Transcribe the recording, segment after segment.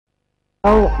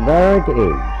Well, there it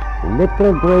is.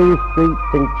 Little grey streets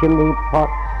and chimney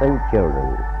pots and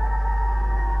children.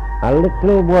 A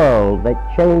little world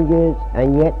that changes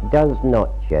and yet does not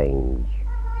change.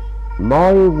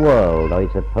 My world,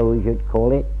 I suppose you'd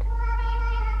call it.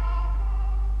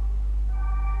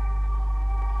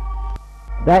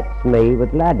 That's me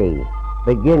with Laddie,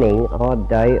 beginning our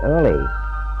day early.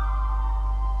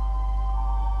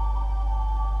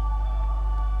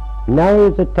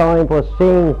 Now's the time for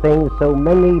seeing things so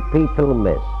many people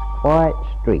miss. Quiet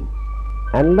streets.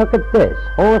 And look at this,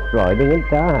 horse riding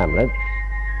into our Hamlets.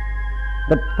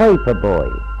 The paper boy,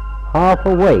 half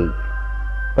awake,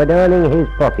 but earning his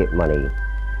pocket money.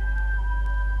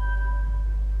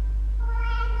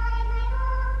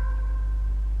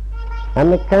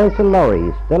 And the council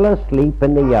lorry still asleep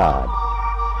in the yard.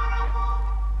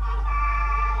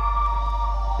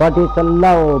 But it's a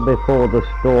lull before the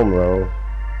storm roll.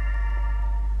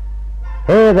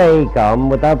 Here they come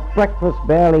with their breakfast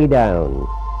barely down.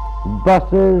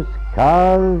 Buses,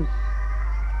 cars,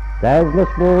 there's Miss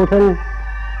Walton,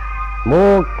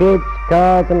 more kids,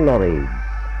 cars and lorries.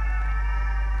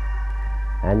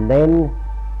 And then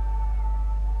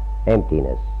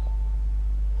emptiness.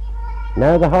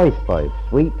 Now the hosepipe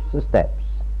sweeps the steps.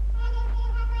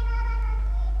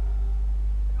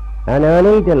 And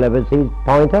Ernie delivers his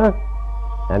pointer,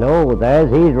 and oh,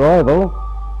 there's his rival.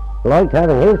 Liked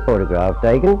having his photograph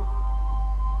taken.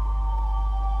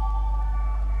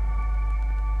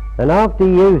 And after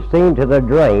you've seen to the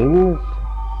drains,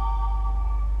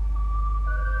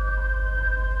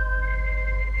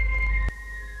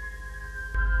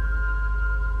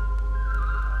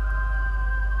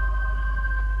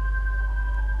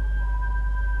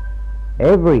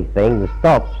 everything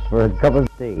stops for a cup of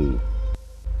tea.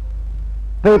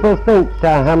 People think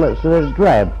Hamlets is a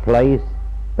drab place,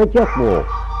 but just walk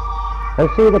and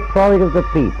see the pride of the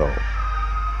people.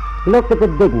 Look at the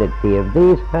dignity of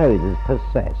these houses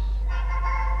possess.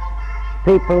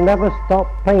 People never stop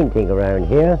painting around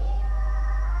here.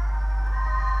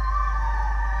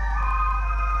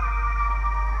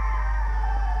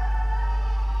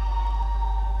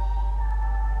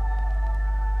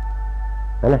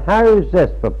 And how's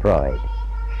this for pride?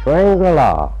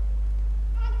 Shangri-La.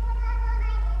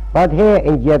 But here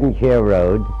in Devonshire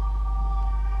Road,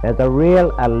 there's a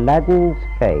real Aladdin's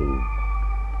cave.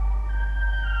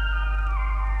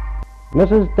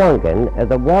 Mrs. Duncan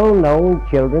is a well-known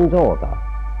children's author.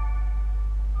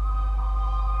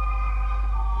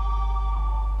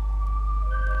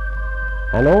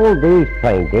 And all these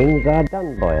paintings are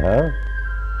done by her.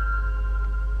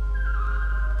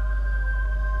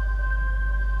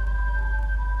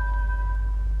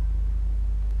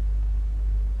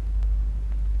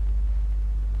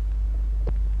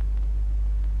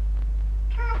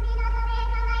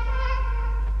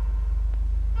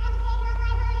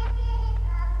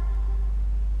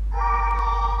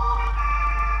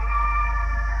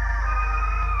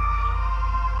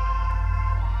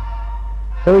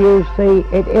 So you see,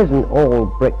 it isn't all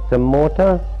bricks and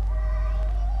mortar.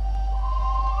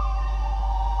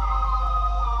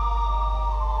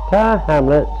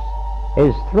 Hamlets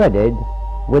is threaded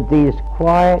with these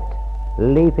quiet,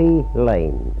 leafy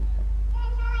lanes.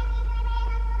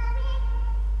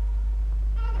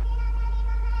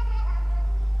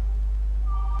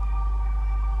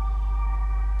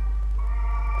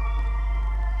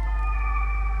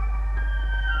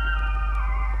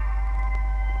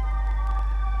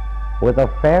 With a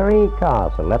fairy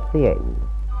castle at the end.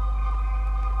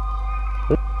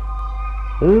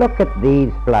 Look at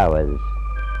these flowers.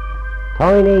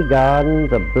 Tiny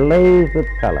gardens ablaze with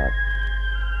colour.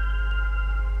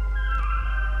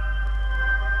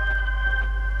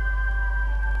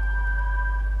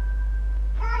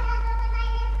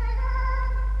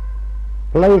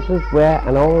 Places where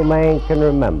an old man can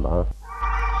remember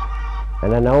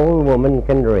and an old woman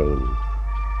can dream.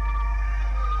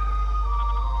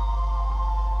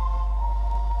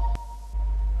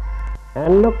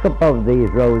 And look above these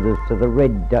roses to the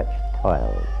red Dutch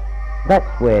tiles.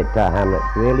 That's where Hamlets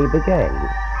really began.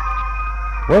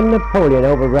 When Napoleon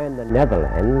overran the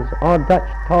Netherlands, our Dutch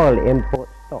tile import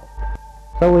stopped,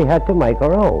 so we had to make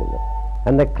our own.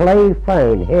 And the clay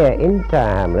found here in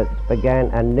Hamlets began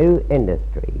a new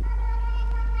industry.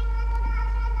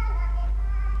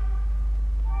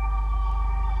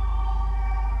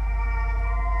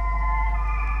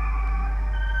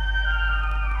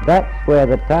 That's where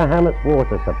the Hamlets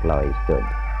water supply stood.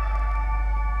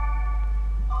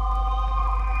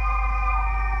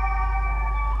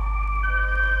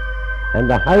 And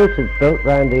the house is built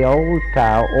round the old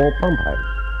tower or pump house.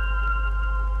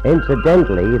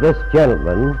 Incidentally, this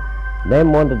gentleman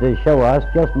then wanted to show us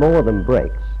just more than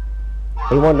bricks.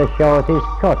 He wanted to show us his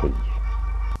cottage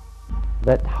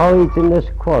that hides in this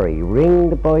quarry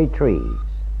ringed by trees.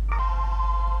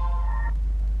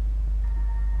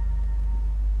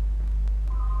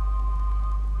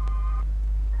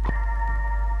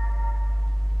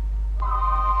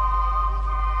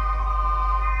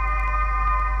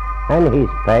 And his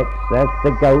pets, that's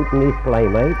the goat and his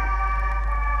playmate,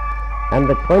 and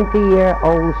the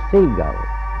 20-year-old seagull.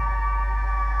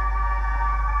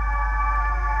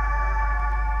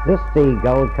 This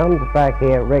seagull comes back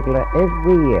here regular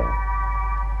every year.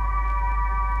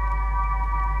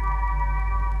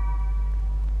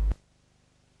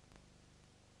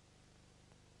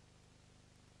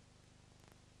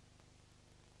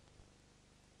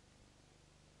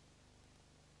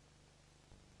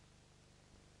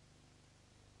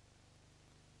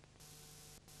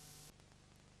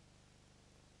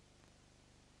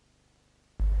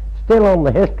 Still on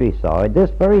the history side,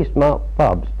 this very smart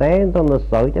pub stands on the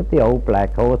site of the old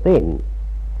Black Horse Inn,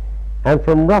 and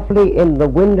from roughly in the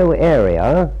window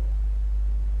area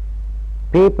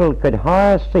people could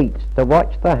hire seats to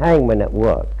watch the hangman at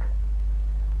work.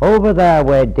 Over there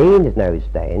where Dean's now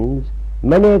stands,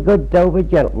 many a good Dover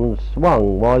gentleman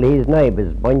swung while his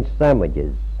neighbours munched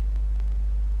sandwiches.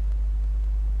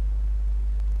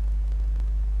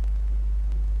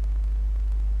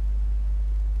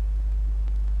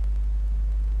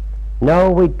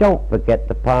 No, we don't forget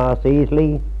the past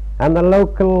easily, and the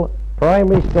local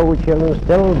primary school children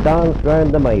still dance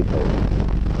round the maple.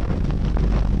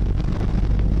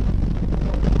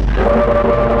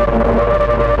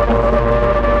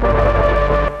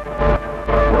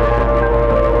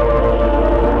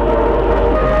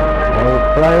 And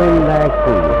crown their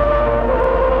queen.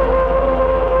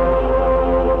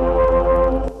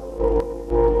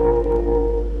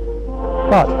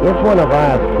 But if one of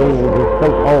our schools is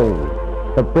so old,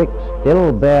 the bricks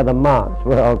still bear the marks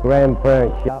where our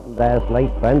grandparents sharpened their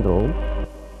slate pencils.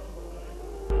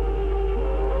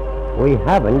 We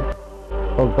haven't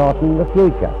forgotten the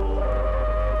future.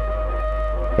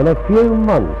 In a few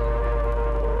months,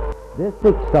 this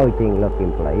exciting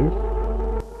looking place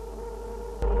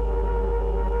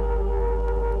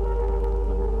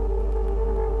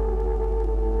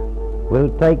will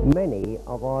take many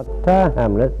of our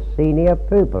Hamlets senior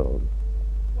pupils.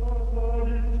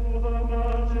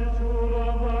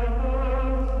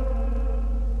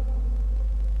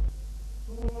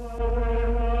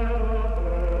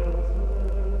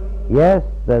 Yes,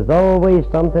 there's always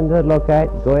something to look at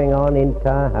going on in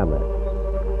Hamlets.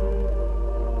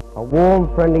 A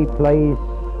warm, friendly place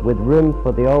with room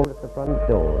for the old at the front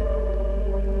door,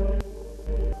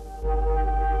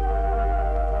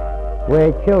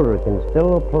 where children can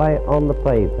still play on the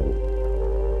pavement,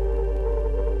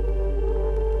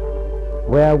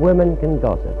 where women can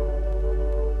gossip,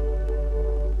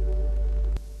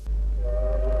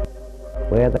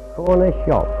 where the corner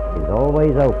shop is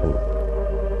always open.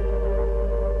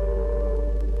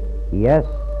 Yes,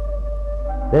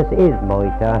 this is my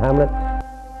Hamlets,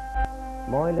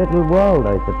 my little world,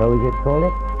 I suppose you'd call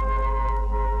it.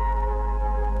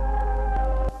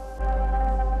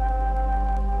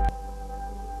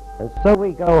 And so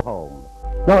we go home,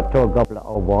 not to a goblet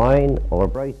of wine or a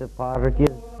brace of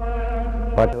partridges,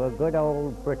 but to a good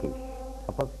old British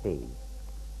cup of tea.